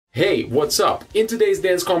Hey, what's up? In today's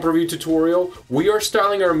dance comp review tutorial, we are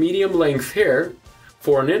styling our medium length hair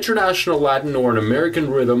for an international Latin or an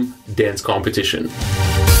American rhythm dance competition.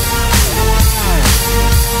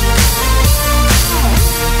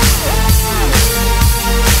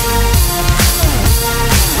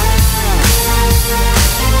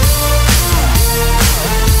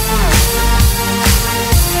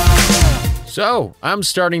 So, I'm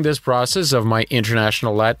starting this process of my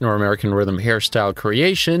international Latin or American rhythm hairstyle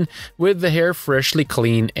creation with the hair freshly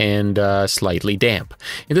clean and slightly damp.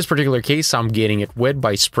 In this particular case, I'm getting it wet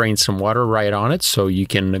by spraying some water right on it, so you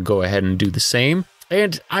can go ahead and do the same.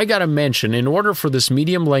 And I gotta mention, in order for this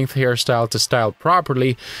medium length hairstyle to style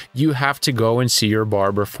properly, you have to go and see your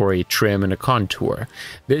barber for a trim and a contour.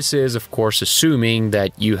 This is, of course, assuming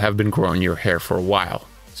that you have been growing your hair for a while.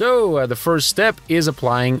 So the first step is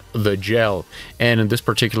applying the gel, and in this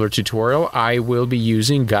particular tutorial I will be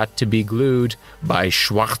using Got to Be Glued by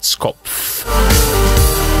Schwazkopf.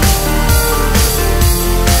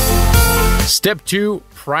 Step 2,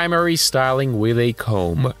 primary styling with a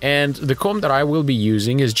comb. And the comb that I will be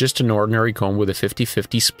using is just an ordinary comb with a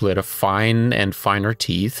 50-50 split of fine and finer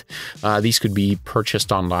teeth. These could be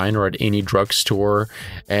purchased online or at any drugstore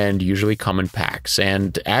and usually come in packs.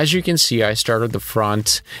 And as you can see, I started the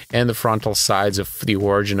front and the frontal sides of the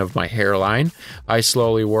origin of my hairline. I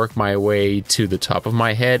slowly work my way to the top of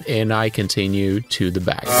my head and I continue to the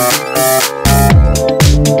back.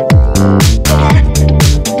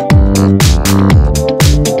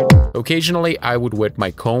 Occasionally, I would wet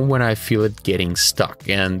my comb when I feel it getting stuck,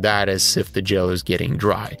 and that is if the gel is getting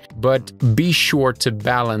dry. But be sure to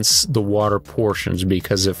balance the water portions,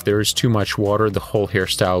 because if there is too much water, the whole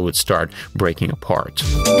hairstyle would start breaking apart.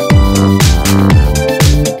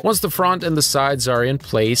 Once the front and the sides are in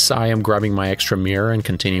place, I am grabbing my extra mirror and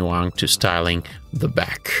continue on to styling the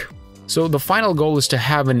back. So the final goal is to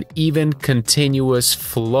have an even, continuous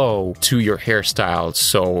flow to your hairstyle,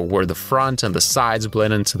 so where the front and the sides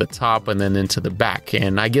blend into the top and then into the back.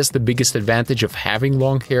 And I guess the biggest advantage of having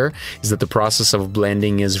long hair is that the process of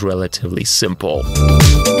blending is relatively simple.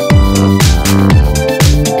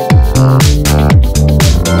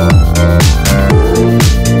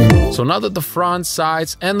 So now that the front,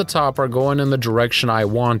 sides, and the top are going in the direction I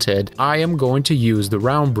wanted, I am going to use the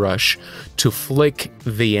round brush to flick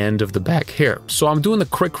the end of the back hair. So I'm doing the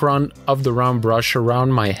quick run of the round brush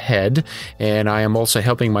around my head, and I am also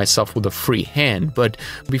helping myself with a free hand. But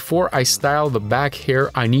before I style the back hair,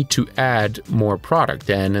 I need to add more product,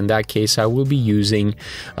 and in that case, I will be using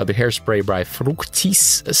the Hairspray by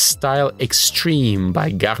Fructis Style Extreme by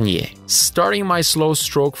Garnier. Starting my slow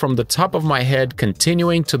stroke from the top of my head,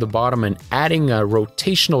 continuing to the bottom and adding a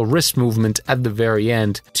rotational wrist movement at the very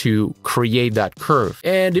end to create that curve.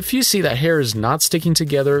 And if you see that hair is not sticking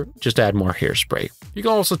together, just add more hairspray. You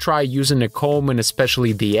can also try using a comb and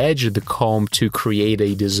especially the edge of the comb to create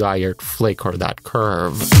a desired flick or that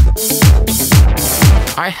curve.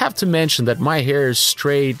 I have to mention that my hair is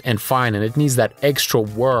straight and fine and it needs that extra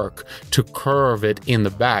work to curve it in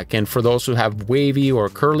the back. And for those who have wavy or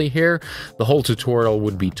curly hair, the whole tutorial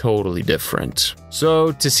would be totally different.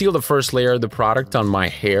 So to seal the first layer of the product on my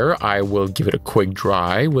hair, I will give it a quick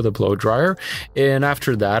dry with a blow dryer. And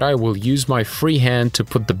after that, I will use my free hand to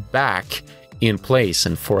put the back in place.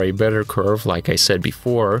 And for a better curve, like I said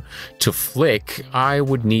before, to flick, I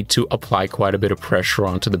would need to apply quite a bit of pressure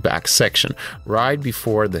onto the back section right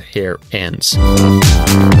before the hair ends.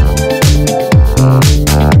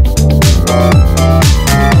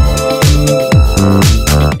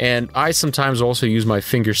 And I sometimes also use my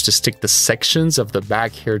fingers to stick the sections of the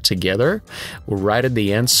back hair together right at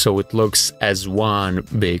the end so it looks as one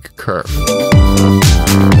big curve.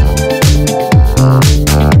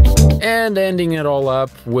 And ending it all up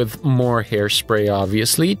with more hairspray,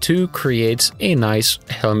 obviously, to create a nice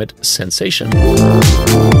helmet sensation.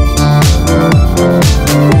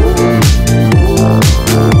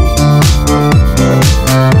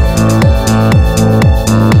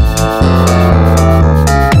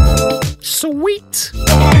 Sweet!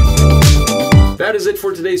 That is it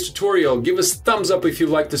for today's tutorial. Give us a thumbs up if you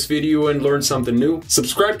liked this video and learned something new.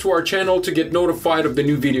 Subscribe to our channel to get notified of the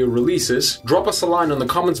new video releases. Drop us a line on the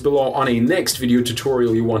comments below on a next video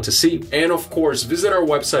tutorial you want to see. And of course, visit our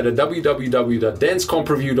website at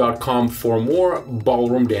www.dancecompreview.com for more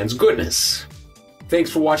ballroom dance goodness. Thanks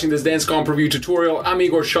for watching this Dance Comp Review tutorial. I'm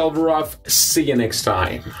Igor Shalvarov. See you next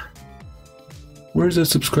time. Where's that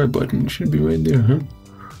subscribe button? It should be right there, huh?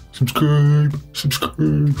 Subscribe,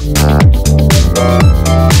 subscribe.